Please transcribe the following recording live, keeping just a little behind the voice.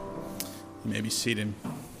You may be seated.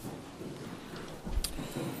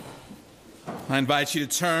 I invite you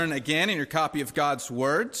to turn again in your copy of God's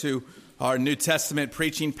Word to our New Testament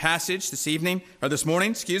preaching passage this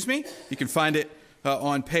morning. You can find it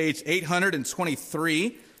on page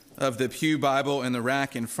 823 of the Pew Bible in the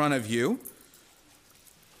rack in front of you.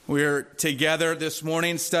 We're together this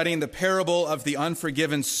morning studying the parable of the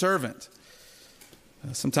unforgiven servant.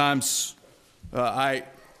 Sometimes I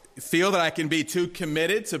feel that I can be too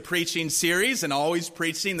committed to preaching series and always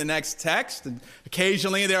preaching the next text. And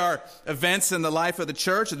occasionally there are events in the life of the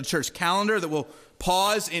church or the church calendar that will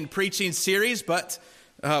pause in preaching series. But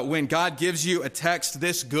when God gives you a text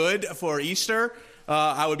this good for Easter,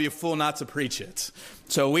 I would be a fool not to preach it.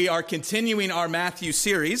 So we are continuing our Matthew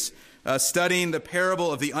series, studying the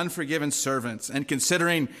parable of the unforgiven servant and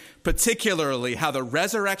considering particularly how the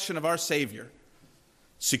resurrection of our Savior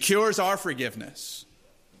secures our forgiveness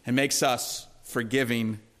and makes us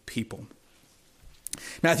forgiving people.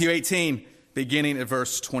 Matthew 18, beginning at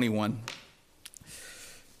verse 21.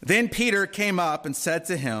 Then Peter came up and said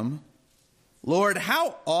to him, "Lord,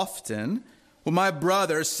 how often will my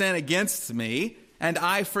brother sin against me and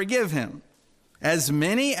I forgive him? As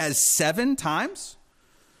many as 7 times?"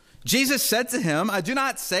 Jesus said to him, "I do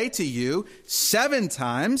not say to you 7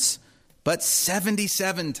 times, but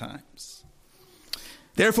 77 times.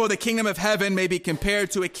 Therefore, the kingdom of heaven may be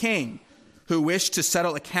compared to a king who wished to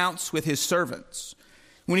settle accounts with his servants.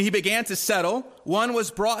 When he began to settle, one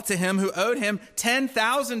was brought to him who owed him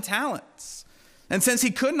 10,000 talents. And since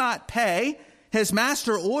he could not pay, his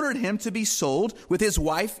master ordered him to be sold with his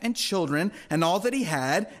wife and children and all that he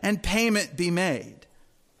had, and payment be made.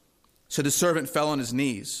 So the servant fell on his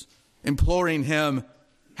knees, imploring him,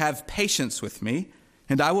 'Have patience with me,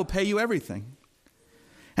 and I will pay you everything.'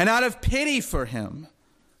 And out of pity for him,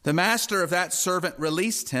 the master of that servant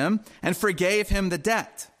released him and forgave him the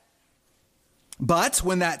debt. But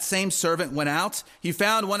when that same servant went out, he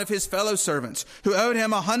found one of his fellow servants who owed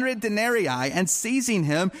him 100 denarii, and seizing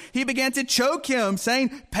him, he began to choke him,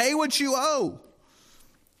 saying, 'Pay what you owe.'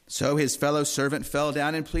 So his fellow servant fell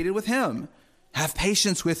down and pleaded with him, 'Have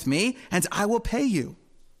patience with me, and I will pay you.'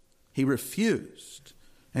 He refused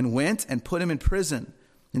and went and put him in prison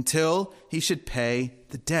until he should pay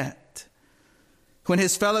the debt. When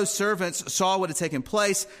his fellow servants saw what had taken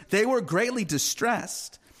place, they were greatly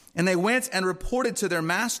distressed, and they went and reported to their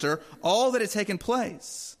master all that had taken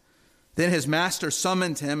place. Then his master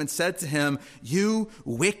summoned him and said to him, 'You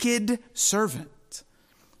wicked servant,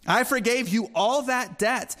 I forgave you all that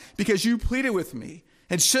debt because you pleaded with me.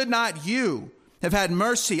 And should not you have had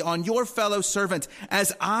mercy on your fellow servant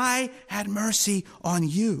as I had mercy on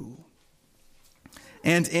you?'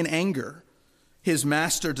 And in anger, his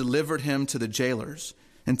master delivered him to the jailers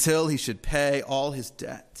until he should pay all his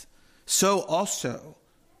debt. So also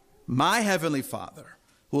my heavenly Father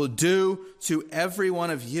will do to every one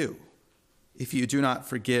of you if you do not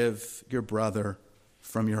forgive your brother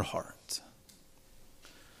from your heart."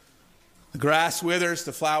 The grass withers,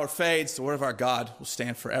 the flower fades, the word of our God will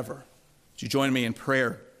stand forever. Would you join me in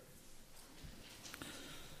prayer?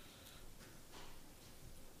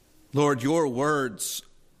 Lord, your words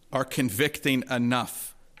are convicting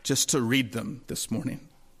enough just to read them this morning.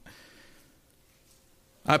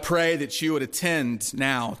 I pray that you would attend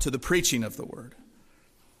now to the preaching of the word,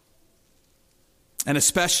 and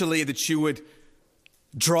especially that you would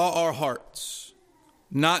draw our hearts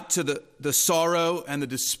not to the sorrow and the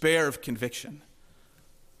despair of conviction,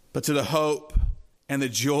 but to the hope and the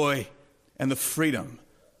joy and the freedom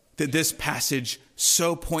that this passage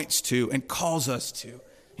so points to and calls us to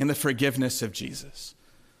in the forgiveness of Jesus.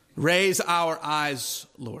 Raise our eyes,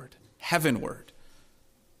 Lord, heavenward,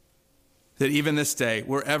 that even this day,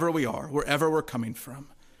 wherever we are, wherever we're coming from,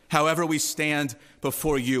 however we stand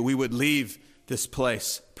before you, we would leave this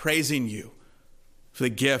place praising you for the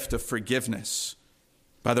gift of forgiveness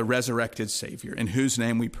by the resurrected Savior, in whose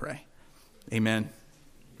name we pray. Amen.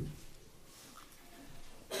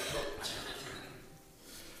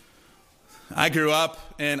 I grew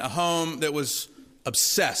up in a home that was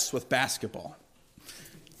obsessed with basketball.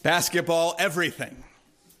 Basketball, everything.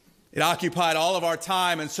 It occupied all of our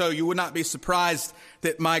time, and so you would not be surprised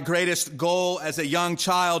that my greatest goal as a young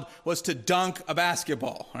child was to dunk a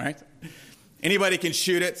basketball, right? Anybody can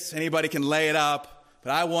shoot it, anybody can lay it up,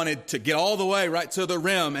 but I wanted to get all the way right to the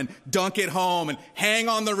rim and dunk it home and hang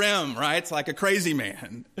on the rim, right? Like a crazy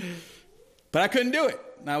man. But I couldn't do it.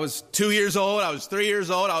 I was 2 years old, I was 3 years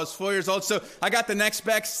old, I was 4 years old, so I got the next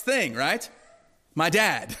best thing, right? My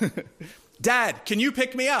dad. Dad, can you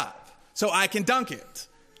pick me up so I can dunk it?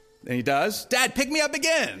 And he does. Dad, pick me up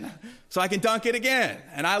again so I can dunk it again.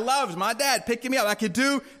 And I loved my dad picking me up. I could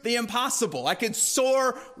do the impossible. I could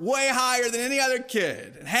soar way higher than any other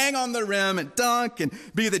kid and hang on the rim and dunk and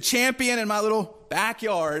be the champion in my little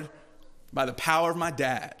backyard by the power of my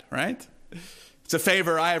dad, right? It's a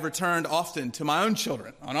favor I have returned often to my own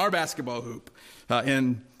children on our basketball hoop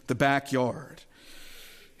in the backyard.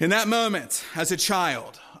 In that moment, as a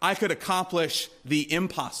child, I could accomplish the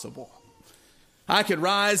impossible. I could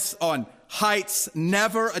rise on heights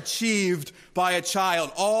never achieved by a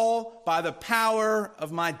child, all by the power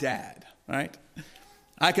of my dad, right?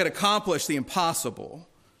 I could accomplish the impossible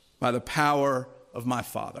by the power of my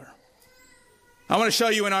father. I want to show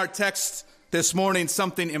you in our text this morning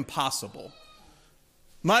something impossible.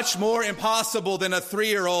 Much more impossible than a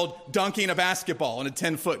 3-year-old dunking a basketball in a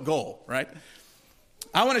 10-foot goal, right?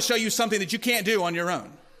 I want to show you something that you can't do on your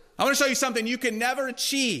own. I want to show you something you can never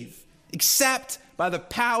achieve except by the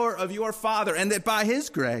power of your Father, and that by His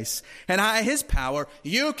grace and by His power,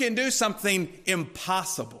 you can do something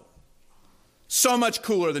impossible. So much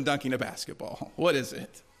cooler than dunking a basketball. What is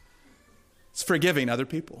it? It's forgiving other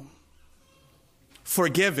people.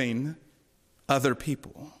 Forgiving other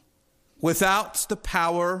people. Without the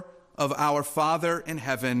power of our Father in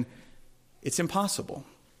heaven, it's impossible.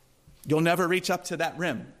 You'll never reach up to that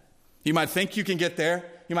rim. You might think you can get there.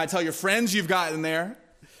 You might tell your friends you've gotten there.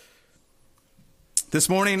 This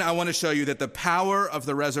morning, I want to show you that the power of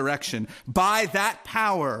the resurrection, by that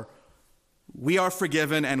power, we are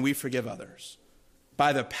forgiven and we forgive others.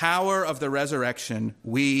 By the power of the resurrection,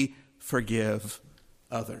 we forgive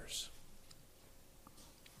others.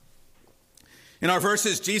 In our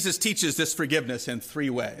verses, Jesus teaches this forgiveness in 3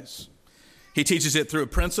 ways. He teaches it through a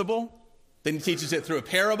principle, then he teaches it through a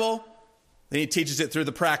parable, then he teaches it through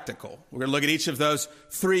the practical. We're going to look at each of those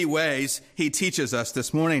 3 ways he teaches us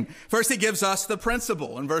this morning. First, he gives us the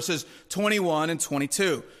principle in verses 21 and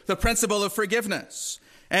 22, the principle of forgiveness.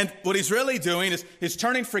 And what he's really doing is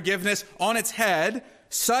turning forgiveness on its head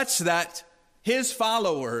such that his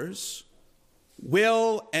followers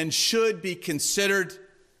will and should be considered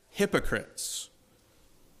hypocrites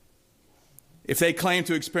if they claim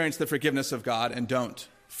to experience the forgiveness of God and don't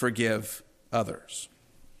forgive others.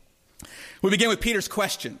 We begin with Peter's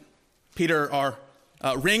question. Peter, our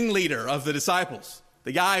ringleader of the disciples,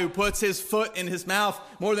 the guy who puts his foot in his mouth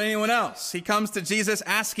more than anyone else. He comes to Jesus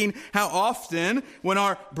asking how often, when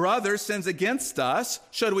our brother sins against us,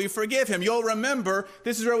 should we forgive him? You'll remember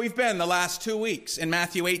this is where we've been the last 2 weeks in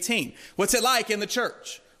Matthew 18. What's it like in the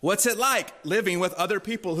church? What's it like living with other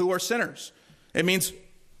people who are sinners? It means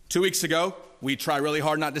 2 weeks ago, we try really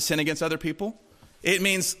hard not to sin against other people. It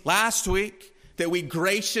means last week that we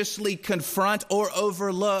graciously confront or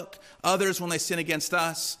overlook others when they sin against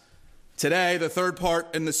us. Today, the 3rd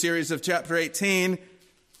part in the series of chapter 18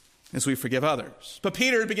 is we forgive others. But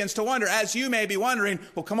Peter begins to wonder, as you may be wondering,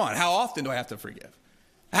 well, come on, how often do I have to forgive?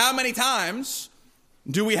 How many times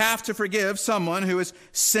do we have to forgive someone who has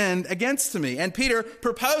sinned against me? And Peter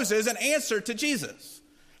proposes an answer to Jesus.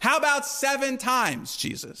 How about 7 times,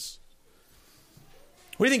 Jesus?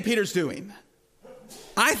 What do you think Peter's doing?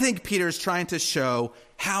 I think Peter's trying to show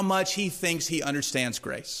how much he thinks he understands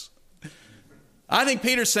grace. I think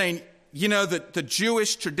Peter's saying, you know, the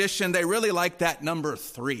Jewish tradition, they really like that number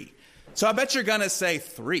 3. So I bet you're going to say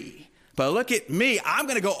 3. But look at me. I'm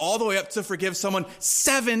going to go all the way up to forgive someone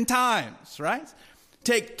 7 times, right?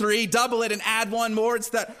 Take 3, double it, and add 1 more. It's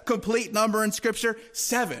that complete number in Scripture.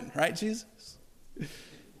 7, right, Jesus?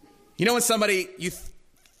 You know when somebody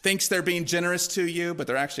thinks they're being generous to you, but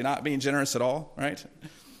they're actually not being generous at all, right?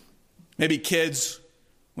 Maybe kids,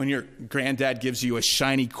 when your granddad gives you a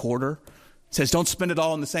shiny quarter, says, don't spend it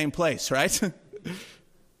all in the same place, right?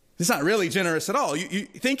 It's not really generous at all. You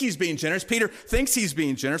think he's being generous. Peter thinks he's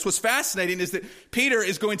being generous. What's fascinating is that Peter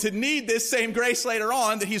is going to need this same grace later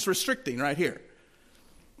on that he's restricting right here.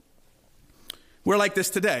 We're like this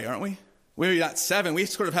today, aren't we? We're not 7. We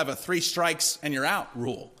sort of have a 3 strikes and you're out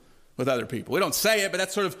rule with other people. We don't say it, but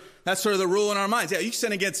that's sort of the rule in our minds. Yeah, you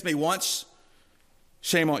sin against me once,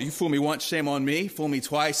 shame on you. Fool me once, shame on me. Fool me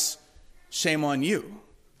twice, shame on you.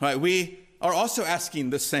 All right, we are also asking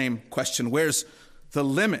the same question. Where's the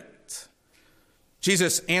limit?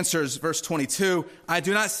 Jesus answers verse 22, I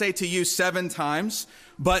do not say to you 7 times,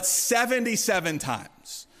 but 77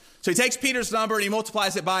 times. So he takes Peter's number and he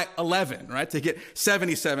multiplies it by 11, right, to get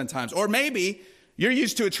 77 times. Or maybe you're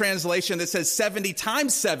used to a translation that says 70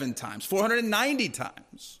 times 7 times, 490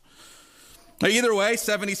 times. Now, either way,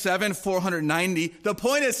 77, 490. The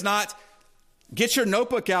point is not get your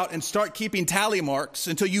notebook out and start keeping tally marks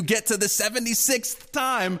until you get to the 76th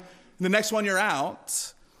time, and the next one you're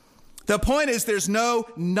out. The point is there's no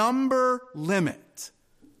number limit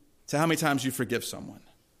to how many times you forgive someone.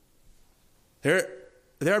 There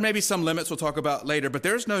are maybe some limits we'll talk about later, but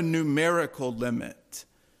there's no numerical limit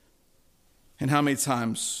in how many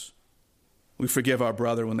times we forgive our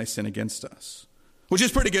brother when they sin against us. Which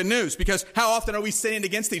is pretty good news, because how often are we sinning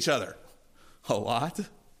against each other? A lot.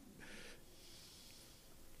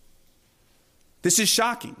 This is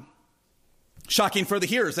shocking. Shocking for the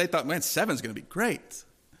hearers. They thought, man, 7 is going to be great.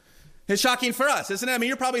 It's shocking for us, isn't it? I mean,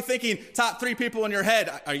 you're probably thinking top 3 people in your head.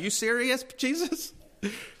 Are you serious, Jesus?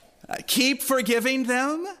 Keep forgiving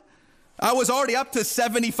them? I was already up to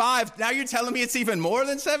 75. Now you're telling me it's even more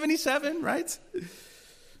than 77, right?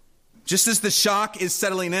 Just as the shock is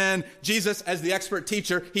settling in, Jesus, as the expert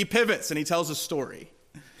teacher, he pivots and he tells a story.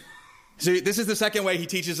 So this is the second way he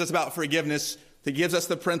teaches us about forgiveness. He gives us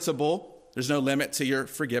the principle. There's no limit to your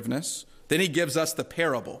forgiveness. Then he gives us the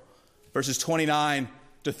parable, verses 29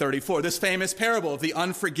 to 34. This famous parable of the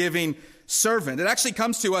unforgiving servant. It actually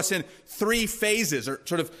comes to us in 3 phases, or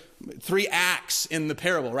sort of 3 acts in the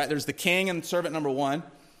parable, right? There's the king and servant number 1.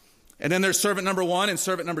 And then there's servant number 1 and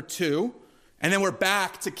servant number 2. And then we're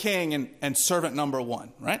back to king and servant number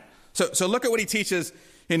 1, right? So look at what he teaches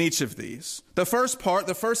in each of these. The first part,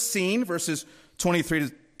 the first scene, verses 23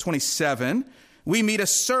 to 27, we meet a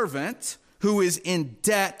servant who is in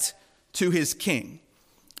debt to his king.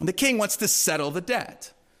 And the king wants to settle the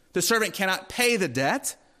debt. The servant cannot pay the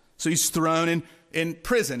debt, so he's thrown in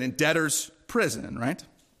prison, in debtor's prison, right?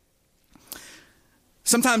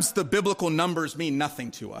 Sometimes the biblical numbers mean nothing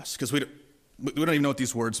to us because we don't even know what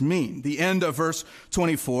these words mean. The end of verse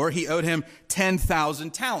 24, he owed him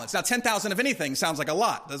 10,000 talents. Now, 10,000 of anything sounds like a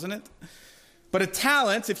lot, doesn't it? But a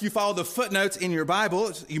talent, if you follow the footnotes in your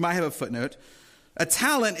Bible, you might have a footnote. A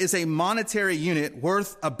talent is a monetary unit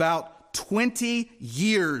worth about 20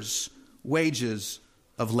 years' wages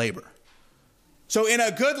of labor. So in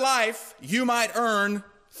a good life, you might earn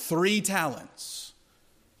 3 talents,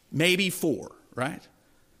 maybe 4, right?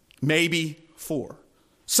 Maybe 4.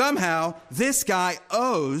 Somehow, this guy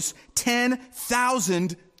owes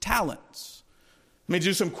 10,000 talents. Let me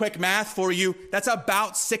do some quick math for you. That's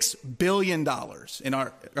about $6 billion in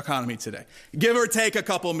our economy today. Give or take a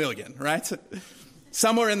couple million, right?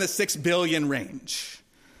 Somewhere in the 6 billion range.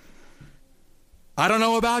 I don't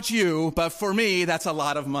know about you, but for me, that's a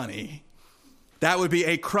lot of money. That would be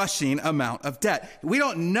a crushing amount of debt. We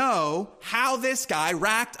don't know how this guy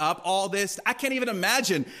racked up all this. I can't even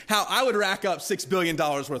imagine how I would rack up $6 billion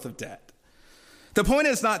worth of debt. The point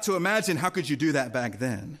is not to imagine how could you do that back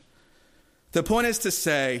then. The point is to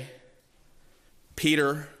say,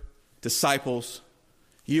 Peter, disciples,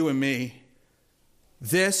 you and me,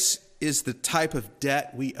 this is the type of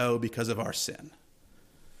debt we owe because of our sin.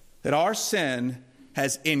 That our sin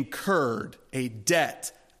has incurred a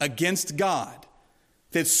debt against God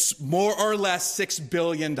that's more or less $6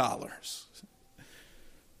 billion.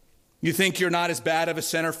 You think you're not as bad of a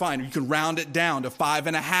sinner? Fine. You can round it down to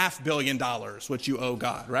 $5.5 billion, what you owe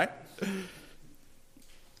God, right?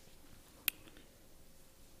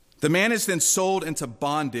 The man is then sold into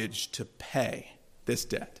bondage to pay this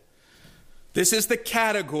debt. This is the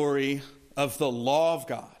category of the law of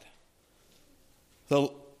God.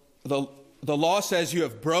 The law says you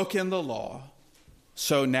have broken the law,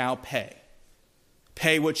 so now pay.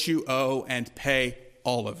 Pay what you owe and pay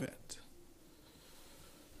all of it.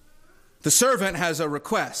 The servant has a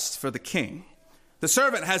request for the king. The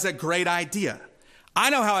servant has a great idea. I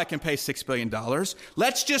know how I can pay $6 billion.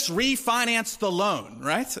 Let's just refinance the loan,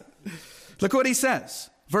 right? Look what he says.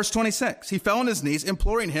 Verse 26, he fell on his knees,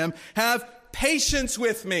 imploring him, have patience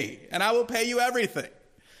with me, and I will pay you everything.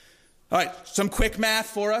 All right, some quick math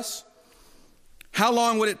for us. How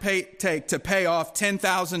long would it take to pay off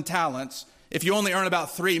 10,000 talents if you only earn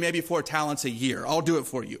about 3, maybe 4 talents a year? I'll do it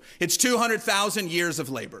for you. It's 200,000 years of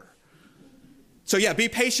labor. So yeah, be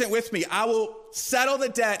patient with me. I will settle the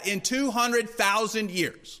debt in 200,000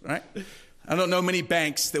 years, right? I don't know many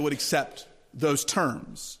banks that would accept those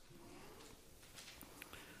terms.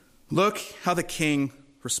 Look how the king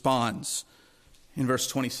responds in verse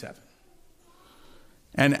 27.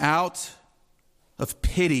 And out of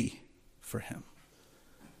pity for him,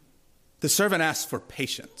 the servant asks for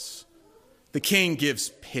patience. The king gives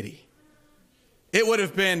pity. It would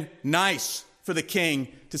have been nice for the king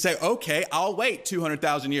to say, okay, I'll wait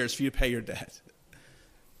 200,000 years for you to pay your debt.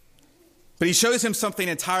 But he shows him something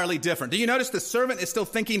entirely different. Do you notice the servant is still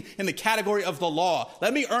thinking in the category of the law?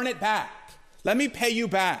 Let me earn it back. Let me pay you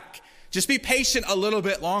back. Just be patient a little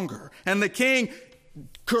bit longer. And the king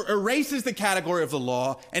erases the category of the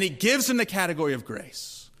law and he gives him the category of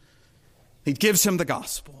grace. He gives him the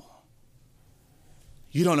gospel.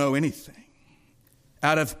 you don't owe anything.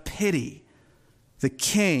 Out of pity, the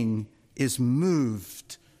king is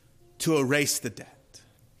moved to erase the debt.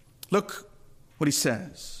 Look what he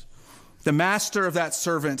says. The master of that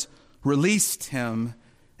servant released him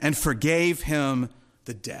and forgave him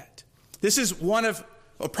the debt. This is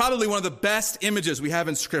probably one of the best images we have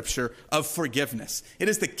in Scripture of forgiveness. It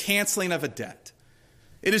is the canceling of a debt.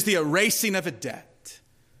 It is the erasing of a debt.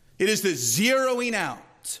 It is the zeroing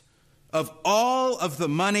out of all of the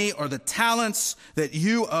money or the talents that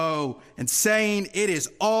you owe and saying it is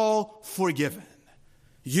all forgiven.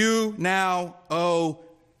 You now owe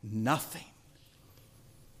nothing.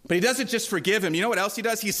 But he doesn't just forgive him. You know what else he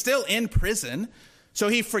does? He's still in prison. So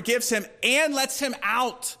he forgives him and lets him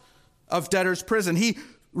out of debtor's prison. He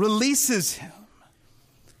releases him.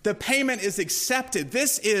 The payment is accepted.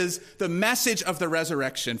 This is the message of the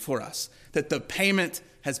resurrection for us, that the payment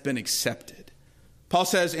has been accepted. Paul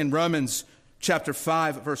says in Romans chapter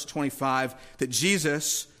 5, verse 25, that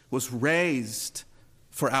Jesus was raised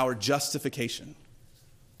for our justification.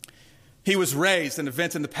 He was raised, an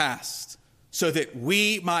event in the past, so that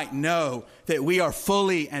we might know that we are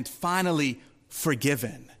fully and finally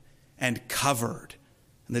forgiven and covered,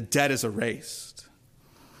 and the debt is erased.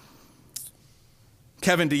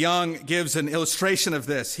 Kevin DeYoung gives an illustration of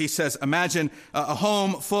this. He says, imagine a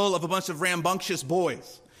home full of a bunch of rambunctious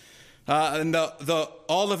boys. And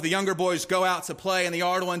all of the younger boys go out to play in the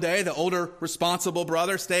yard one day. The older responsible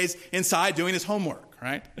brother stays inside doing his homework,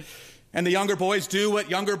 right? And the younger boys do what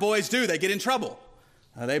younger boys do. They get in trouble.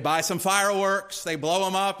 They buy some fireworks. They blow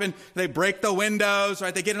them up and they break the windows,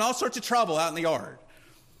 right? They get in all sorts of trouble out in the yard.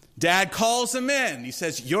 Dad calls them in. He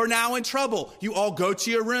says, you're now in trouble. You all go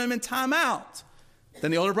to your room and time out.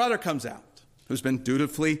 Then the older brother comes out, who's been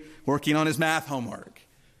dutifully working on his math homework.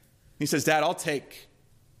 He says, Dad, I'll take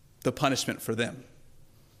the punishment for them.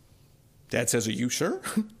 Dad says, are you sure?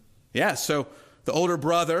 Yeah, so the older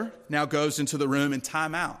brother now goes into the room and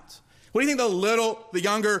time out. What do you think the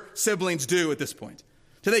younger siblings do at this point?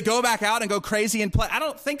 Do they go back out and go crazy and play? I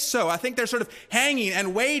don't think so. I think they're sort of hanging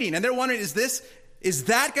and waiting, and they're wondering, is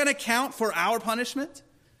that going to count for our punishment?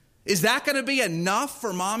 Is that going to be enough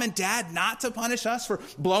for mom and dad not to punish us for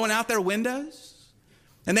blowing out their windows?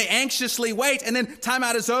 And they anxiously wait, and then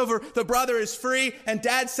timeout is over. The brother is free, and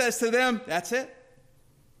dad says to them, that's it.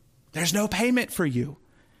 There's no payment for you.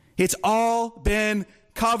 It's all been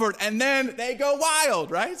covered. And then they go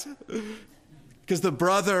wild, right? Because the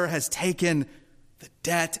brother has taken the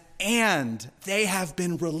debt and they have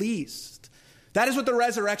been released. That is what the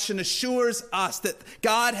resurrection assures us, that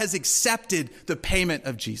God has accepted the payment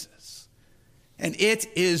of Jesus. And it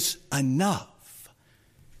is enough.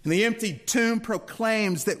 And the empty tomb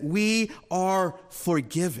proclaims that we are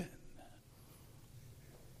forgiven.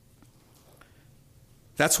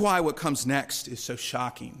 That's why what comes next is so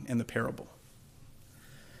shocking in the parable.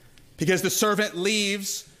 Because the servant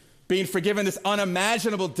leaves being forgiven this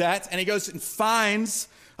unimaginable debt, and he goes and finds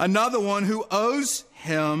another one who owes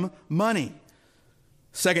him money.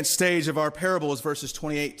 Second stage of our parable is verses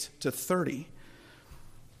 28 to 30.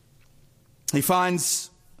 He finds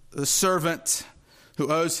the servant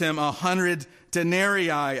who owes him 100 denarii.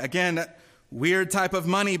 Again, that weird type of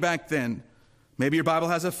money back then. Maybe your Bible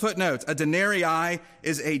has a footnote. A denarii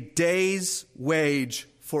is a day's wage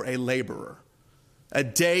for a laborer. A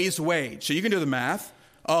day's wage. So you can do the math.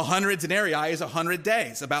 100 denarii is 100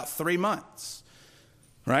 days, about 3 months.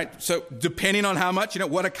 Right? So depending on how much,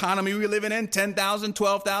 what economy we're living in, $10,000,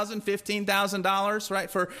 $12,000, $15,000, right?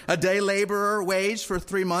 For a day laborer wage for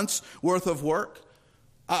 3 months worth of work.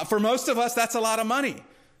 For most of us, that's a lot of money.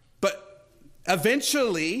 But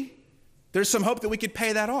eventually, there's some hope that we could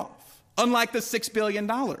pay that off. Unlike the $6 billion.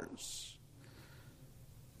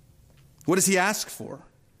 What does he ask for?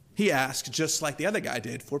 He asks, just like the other guy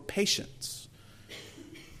did, for patience.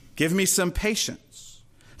 Give me some patience.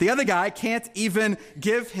 The other guy can't even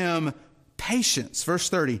give him patience. Verse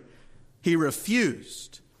 30, he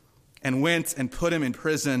refused and went and put him in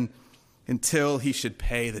prison until he should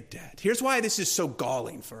pay the debt. Here's why this is so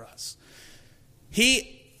galling for us.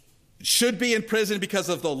 He should be in prison because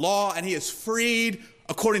of the law, and he is freed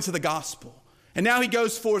according to the gospel. And now he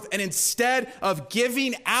goes forth, and instead of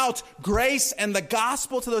giving out grace and the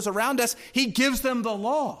gospel to those around us, he gives them the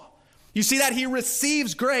law. You see that? He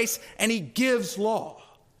receives grace and he gives law.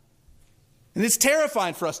 And it's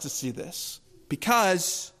terrifying for us to see this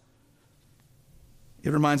because it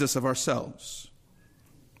reminds us of ourselves.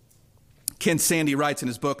 Ken Sande writes in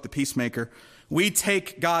his book, The Peacemaker, we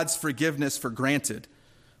take God's forgiveness for granted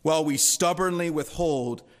while we stubbornly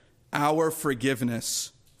withhold our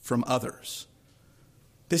forgiveness from others.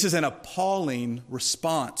 This is an appalling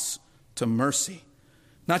response to mercy.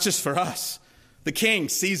 not just for us. The king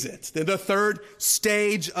sees it. The third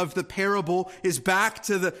stage of the parable is back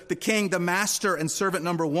to the king, the master and servant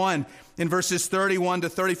number one. In verses 31 to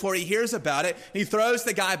 34, he hears about it. And he throws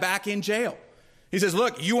the guy back in jail. He says,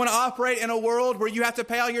 look, you want to operate in a world where you have to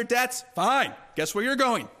pay all your debts? Fine. Guess where you're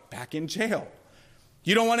going? Back in jail.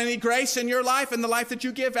 You don't want any grace in your life and the life that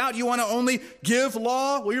you give out. You want to only give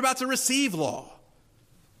law? Well, you're about to receive law.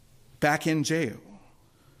 Back in jail.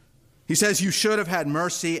 He says, you should have had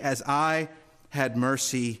mercy as I had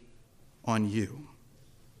mercy on you.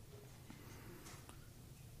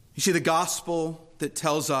 You see, the gospel that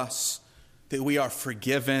tells us that we are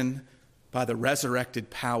forgiven by the resurrected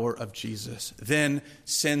power of Jesus then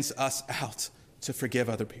sends us out to forgive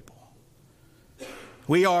other people.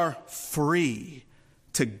 We are free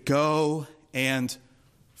to go and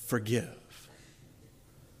forgive.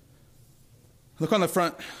 Look on the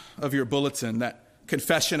front of your bulletin, that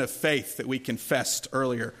confession of faith that we confessed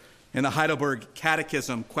earlier in the Heidelberg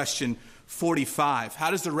Catechism, question 45.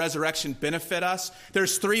 How does the resurrection benefit us?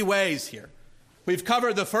 There's three ways here. We've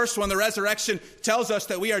covered the first one. The resurrection tells us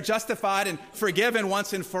that we are justified and forgiven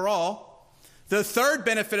once and for all. The third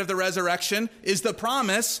benefit of the resurrection is the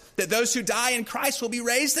promise that those who die in Christ will be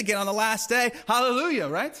raised again on the last day. Hallelujah,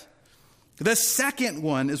 right? The second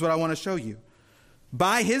one is what I want to show you.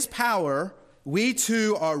 By his power, we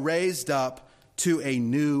too are raised up to a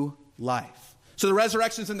new life. So the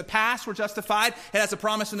resurrections in the past were justified. It has a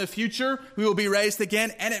promise in the future. We will be raised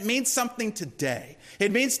again. And it means something today.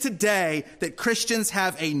 It means today that Christians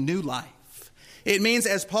have a new life. It means,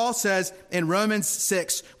 as Paul says in Romans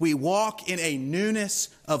 6, we walk in a newness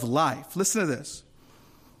of life. Listen to this.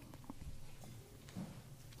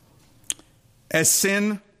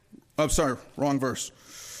 Wrong verse.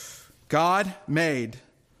 God made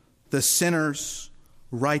the sinners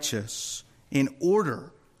righteous in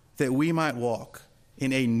order that we might walk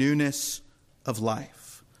in a newness of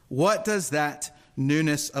life. What does that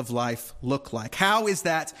newness of life look like? How is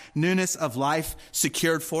that newness of life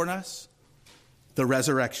secured for us? The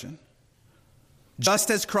resurrection.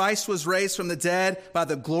 Just as Christ was raised from the dead by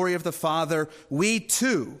the glory of the Father, we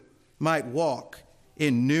too might walk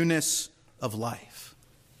in newness of life.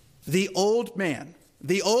 The old man,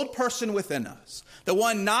 the old person within us, the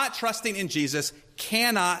one not trusting in Jesus,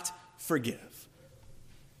 cannot forgive.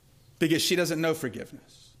 Because she doesn't know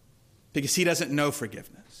forgiveness. Because he doesn't know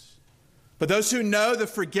forgiveness. But those who know the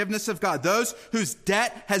forgiveness of God, those whose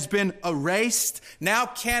debt has been erased, now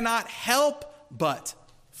cannot help but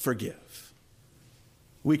forgive.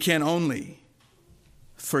 We can only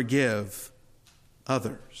forgive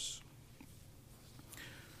others.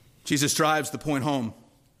 Jesus drives the point home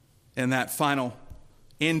in that final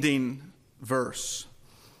ending verse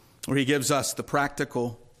where he gives us the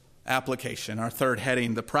practical application, our third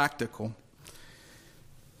heading, the practical.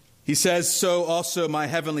 He says, so also my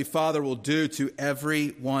heavenly Father will do to every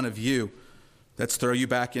one of you. Let's throw you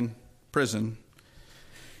back in prison.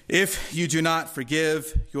 If you do not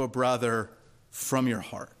forgive your brother from your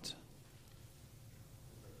heart.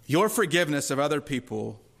 Your forgiveness of other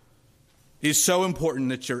people is so important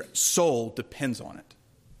that your soul depends on it.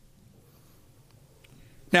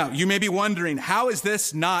 Now, you may be wondering, how is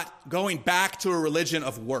this not going back to a religion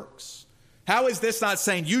of works? How is this not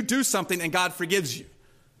saying you do something and God forgives you?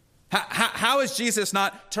 How is Jesus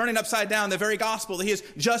not turning upside down the very gospel that he has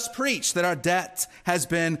just preached, that our debt has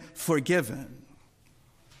been forgiven?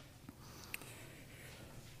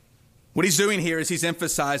 What he's doing here is he's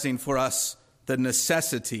emphasizing for us the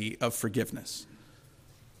necessity of forgiveness.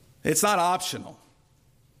 It's not optional.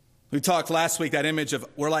 We talked last week, that image of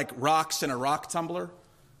we're like rocks in a rock tumbler.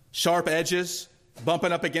 Sharp edges,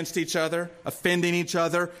 bumping up against each other, offending each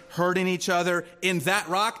other, hurting each other. In that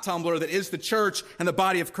rock tumbler that is the church and the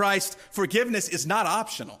body of Christ, forgiveness is not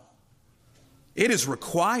optional. It is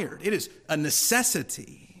required. It is a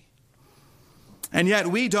necessity. And yet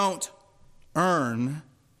we don't earn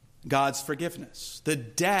God's forgiveness. The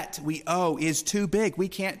debt we owe is too big. We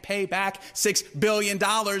can't pay back $6 billion.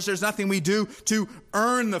 There's nothing we do to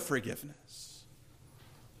earn the forgiveness.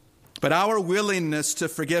 But our willingness to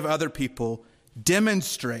forgive other people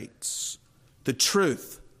demonstrates the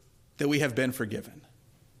truth that we have been forgiven.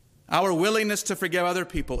 Our willingness to forgive other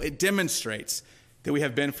people, it demonstrates that we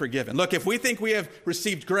have been forgiven. Look, if we think we have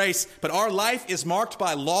received grace, but our life is marked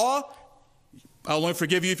by law, I'll only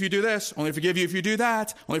forgive you if you do this, only forgive you if you do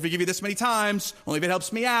that, only forgive you this many times, only if it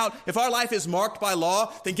helps me out. If our life is marked by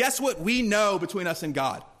law, then guess what we know between us and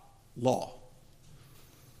God? Law.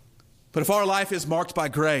 But if our life is marked by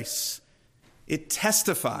grace, it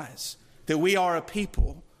testifies that we are a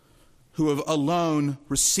people who have alone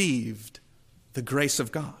received the grace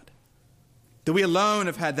of God. that we alone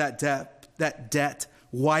have had that debt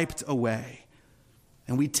wiped away.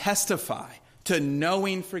 And we testify to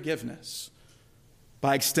knowing forgiveness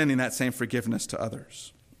by extending that same forgiveness to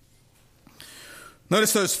others.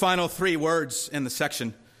 Notice those final three words in the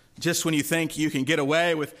section. Just when you think you can get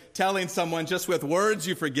away with telling someone just with words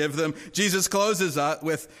you forgive them, Jesus closes up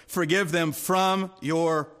with, forgive them from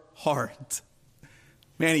your heart.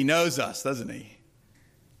 Man, he knows us, doesn't he?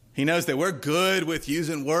 He knows that we're good with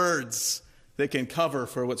using words that can cover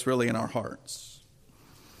for what's really in our hearts.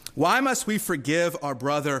 Why must we forgive our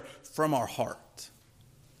brother from our heart?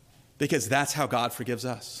 Because that's how God forgives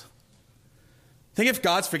us. Think if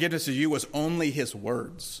God's forgiveness of you was only his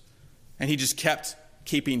words, and he just kept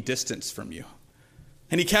keeping distance from you,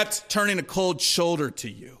 and he kept turning a cold shoulder to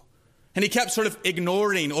you, and he kept sort of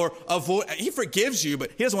ignoring or avoiding. He forgives you,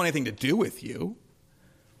 but he doesn't want anything to do with you.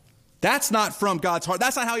 That's not from God's heart.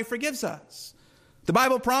 That's not how he forgives us. The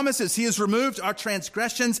Bible promises he has removed our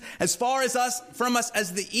transgressions as far as from us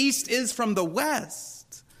as the east is from the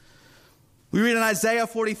west. We read in Isaiah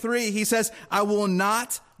 43, he says, I will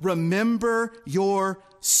not remember your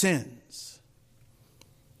sins.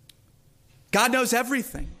 God knows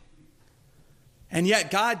everything. And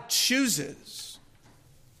yet God chooses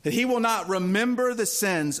that he will not remember the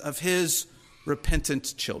sins of his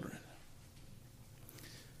repentant children.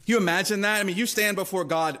 You imagine that? I mean, you stand before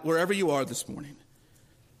God wherever you are this morning,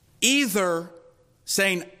 either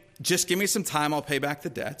saying, just give me some time, I'll pay back the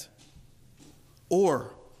debt,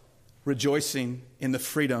 or rejoicing in the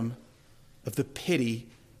freedom of the pity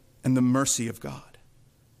and the mercy of God.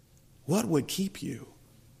 What would keep you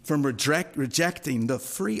from rejecting the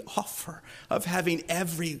free offer of having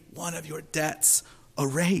every one of your debts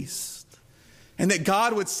erased? And that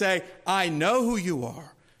God would say, I know who you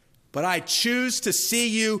are, but I choose to see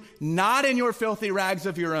you not in your filthy rags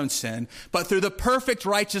of your own sin, but through the perfect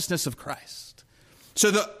righteousness of Christ. So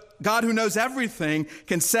the God who knows everything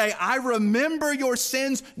can say, I remember your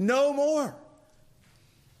sins no more.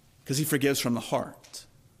 Because he forgives from the heart.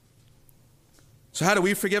 So how do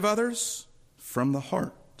we forgive others? From the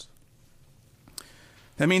heart.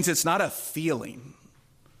 That means it's not a feeling.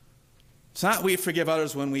 It's not we forgive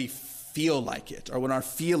others when we feel like it or when our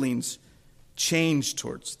feelings change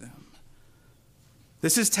towards them.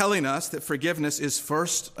 This is telling us that forgiveness is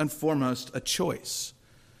first and foremost a choice.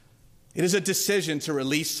 It is a decision to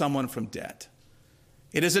release someone from debt.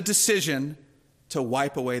 It is a decision to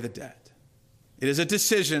wipe away the debt. It is a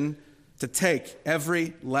decision to take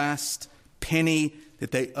every last penny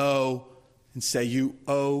that they owe and say, you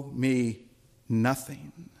owe me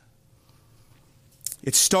nothing.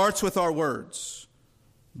 It starts with our words,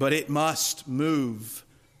 but it must move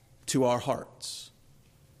to our hearts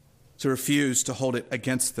to refuse to hold it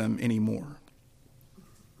against them anymore.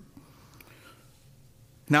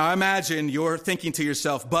 Now, I imagine you're thinking to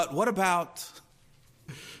yourself, but what about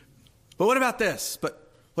this? But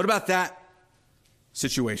what about that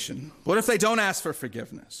situation? What if they don't ask for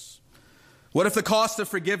forgiveness? What if the cost of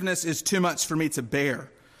forgiveness is too much for me to bear?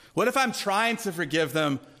 What if I'm trying to forgive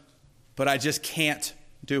them, but I just can't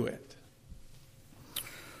do it?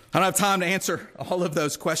 I don't have time to answer all of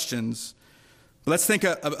those questions. But let's think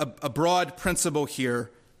a broad principle here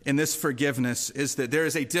in this forgiveness is that there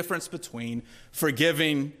is a difference between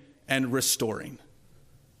forgiving and restoring.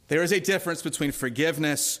 There is a difference between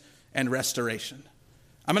forgiveness and restoration.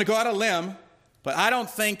 I'm going to go out on a limb, but I don't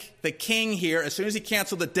think the king here, as soon as he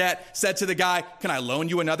canceled the debt, said to the guy, can I loan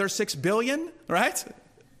you another $6 billion? Right?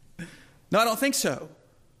 No, I don't think so.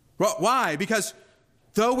 Why? Because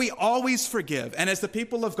though we always forgive, and as the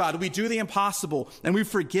people of God, we do the impossible, and we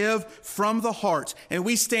forgive from the heart, and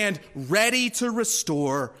we stand ready to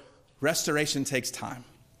restore, restoration takes time.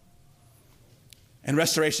 And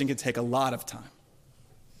restoration can take a lot of time,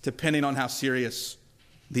 depending on how serious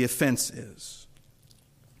the offense is.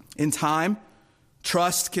 In time,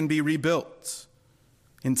 trust can be rebuilt.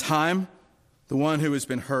 In time, the one who has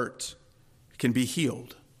been hurt can be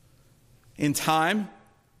healed. In time,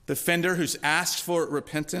 the offender who's asked for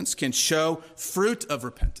repentance can show fruit of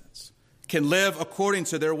repentance, can live according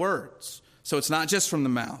to their words. So it's not just from the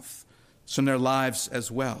mouth, it's from their lives as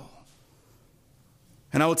well.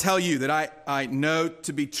 And I will tell you that I know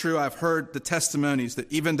to be true, I've heard the testimonies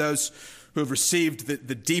that even those who have received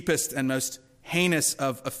the deepest and most heinous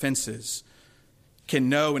of offenses can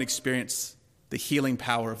know and experience the healing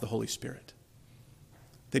power of the Holy Spirit.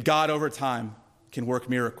 That God over time can work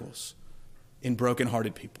miracles in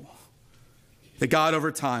brokenhearted people. That God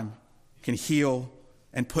over time can heal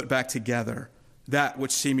and put back together that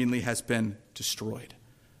which seemingly has been destroyed.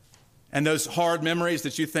 And those hard memories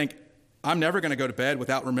that you think, I'm never going to go to bed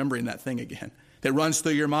without remembering that thing again. that runs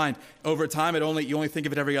through your mind. Over time, you only think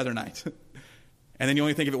of it every other night. And then you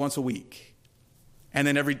only think of it once a week. And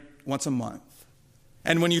then once a month.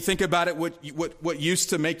 And when you think about it, what used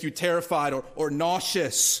to make you terrified or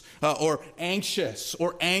nauseous or anxious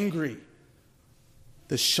or angry,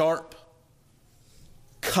 the sharp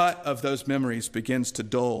cut of those memories begins to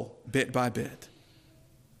dull bit by bit.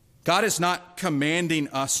 God is not commanding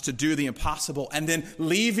us to do the impossible and then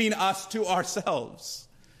leaving us to ourselves.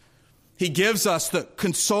 He gives us the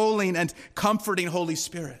consoling and comforting Holy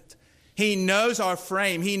Spirit. He knows our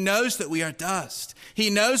frame. He knows that we are dust.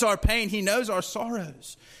 He knows our pain. He knows our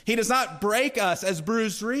sorrows. He does not break us as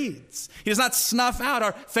bruised reeds. He does not snuff out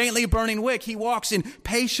our faintly burning wick. He walks in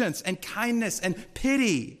patience and kindness and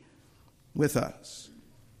pity with us.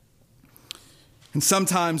 And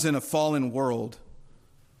sometimes in a fallen world,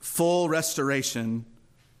 full restoration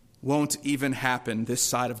won't even happen this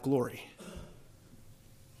side of glory.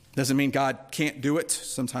 Doesn't mean God can't do it.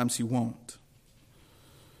 Sometimes he won't.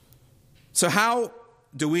 So how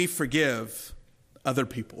do we forgive other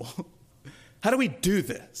people? How do we do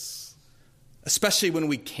this? Especially when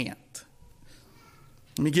we can't.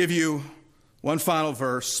 Let me give you one final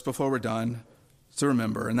verse before we're done to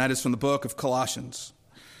remember, and that is from the book of Colossians.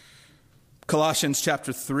 Colossians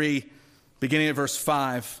chapter 3, beginning at verse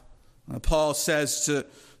 5. Paul says to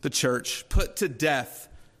the church, "Put to death,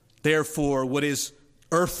 therefore, what is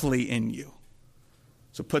earthly in you."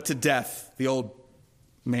 So put to death the old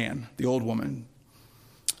man, the old woman.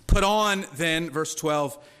 Put on then, verse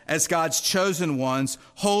 12, as God's chosen ones,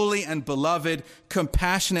 holy and beloved,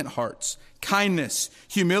 compassionate hearts, kindness,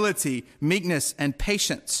 humility, meekness, and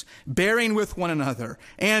patience, bearing with one another.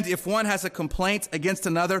 And if one has a complaint against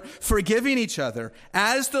another, forgiving each other.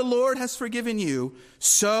 As the Lord has forgiven you,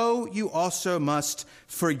 so you also must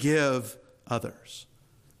forgive others.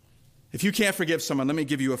 If you can't forgive someone, let me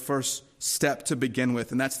give you a first step to begin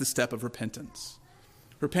with, and that's the step of repentance.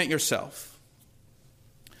 Repent yourself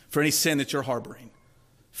for any sin that you're harboring,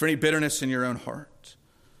 for any bitterness in your own heart,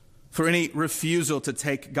 for any refusal to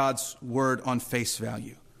take God's word on face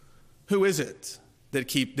value. Who is it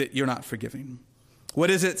that you're not forgiving?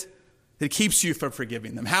 What is it that keeps you from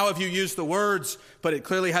forgiving them? How have you used the words, but it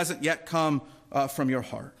clearly hasn't yet come from your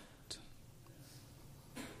heart?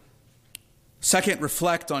 Second,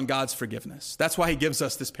 reflect on God's forgiveness. That's why he gives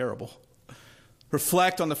us this parable.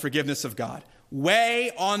 Reflect on the forgiveness of God.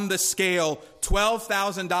 Weigh on the scale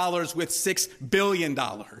 $12,000 with $6 billion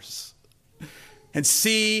and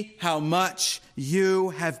see how much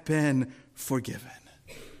you have been forgiven.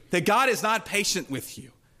 That God is not patient with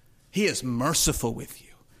you. He is merciful with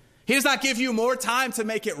you. He does not give you more time to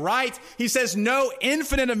make it right. He says no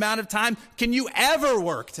infinite amount of time can you ever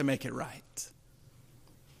work to make it right.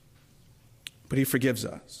 But he forgives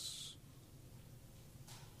us.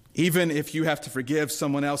 Even if you have to forgive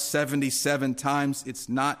someone else 77 times, it's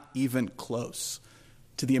not even close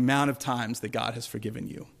to the amount of times that God has forgiven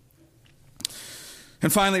you.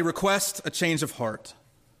 And finally, request a change of heart.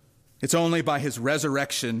 It's only by his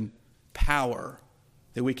resurrection power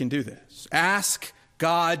that we can do this. Ask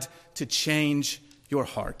God to change your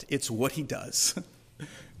heart. It's what he does.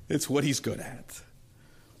 It's what he's good at.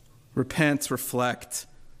 Repent, reflect,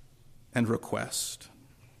 and request.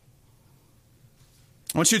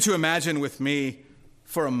 I want you to imagine with me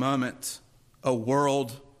for a moment a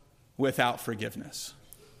world without forgiveness.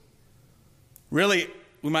 Really,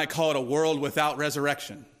 we might call it a world without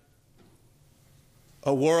resurrection.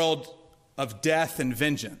 A world of death and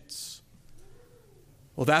vengeance.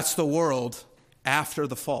 Well, that's the world after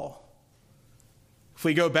the fall. If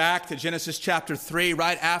we go back to Genesis chapter 3,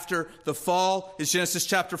 right after the fall is Genesis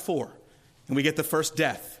chapter 4, and we get the first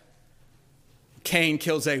death. Cain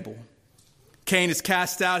kills Abel. Cain is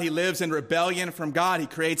cast out. He lives in rebellion from God. He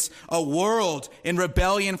creates a world in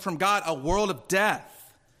rebellion from God, a world of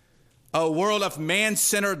death, a world of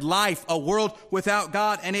man-centered life, a world without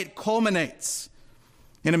God, and it culminates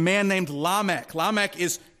in a man named Lamech. Lamech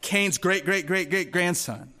is Cain's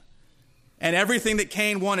great-great-great-great-grandson. And everything that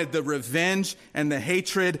Cain wanted, the revenge and the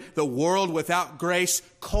hatred, the world without grace,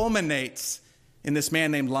 culminates in this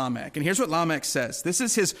man named Lamech. And here's what Lamech says. This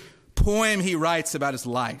is his poem he writes about his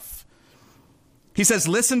life. He says,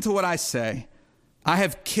 "Listen to what I say. I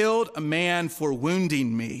have killed a man for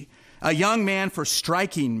wounding me, a young man for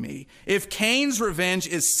striking me. If Cain's revenge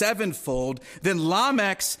is sevenfold, then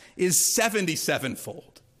Lamech's is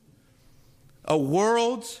 77-fold. A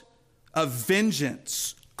world of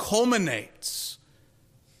vengeance culminates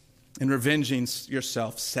in revenging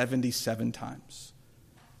yourself 77 times.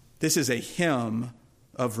 This is a hymn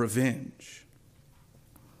of revenge.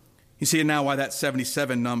 You see now why that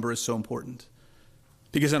 77 number is so important.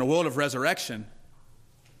 Because in a world of resurrection,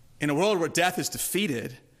 in a world where death is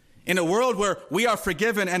defeated, in a world where we are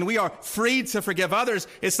forgiven and we are free to forgive others,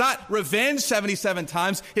 it's not revenge 77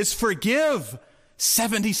 times, it's forgive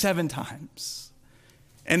 77 times.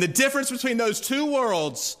 And the difference between those two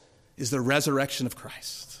worlds is the resurrection of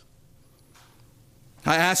Christ.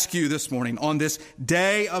 I ask you this morning, on this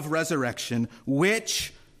day of resurrection,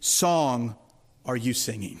 which song are you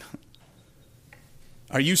singing?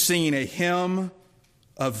 Are you singing a hymn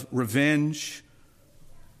of revenge,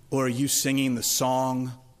 or are you singing the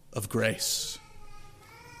song of grace?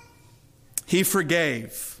 He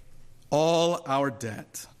forgave all our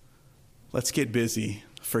debt. Let's get busy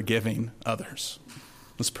forgiving others.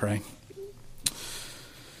 Let's pray.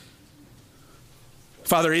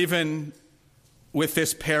 Father, even with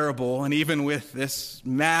this parable and even with this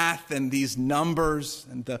math and these numbers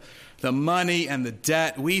and the money and the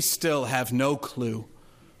debt, we still have no clue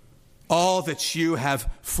all that you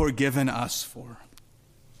have forgiven us for.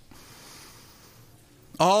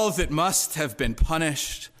 All that must have been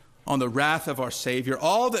punished on the wrath of our Savior,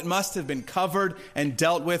 all that must have been covered and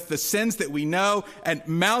dealt with, the sins that we know and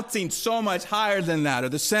mounting so much higher than that, are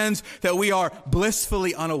the sins that we are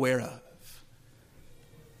blissfully unaware of.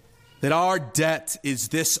 That our debt is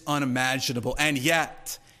this unimaginable, and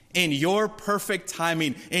yet, in your perfect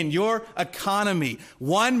timing, in your economy,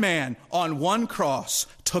 one man on one cross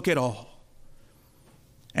took it all.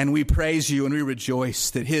 And we praise you and we rejoice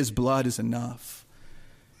that his blood is enough.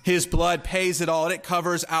 His blood pays it all, and it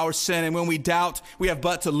covers our sin. And when we doubt, we have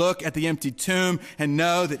but to look at the empty tomb and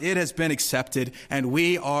know that it has been accepted and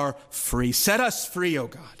we are free. Set us free, O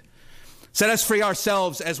God. Set us free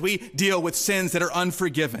ourselves as we deal with sins that are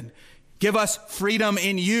unforgiven. Give us freedom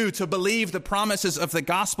in you to believe the promises of the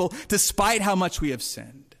gospel despite how much we have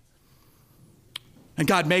sinned. And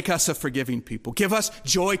God, make us a forgiving people. Give us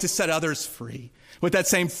joy to set others free with that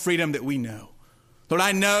same freedom that we know. Lord,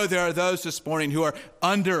 I know there are those this morning who are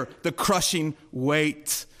under the crushing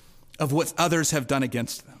weight of what others have done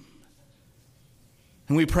against them.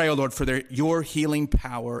 And we pray, O Lord, for your healing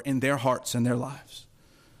power in their hearts and their lives.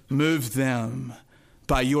 Move them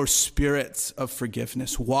by your spirit of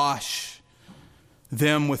forgiveness. Wash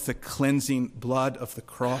them with the cleansing blood of the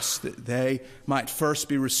cross, that they might first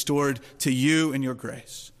be restored to you in your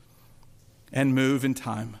grace and move in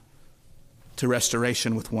time to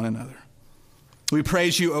restoration with one another. We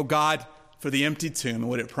praise you, O God, for the empty tomb and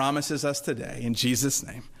what it promises us today. In Jesus'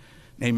 name.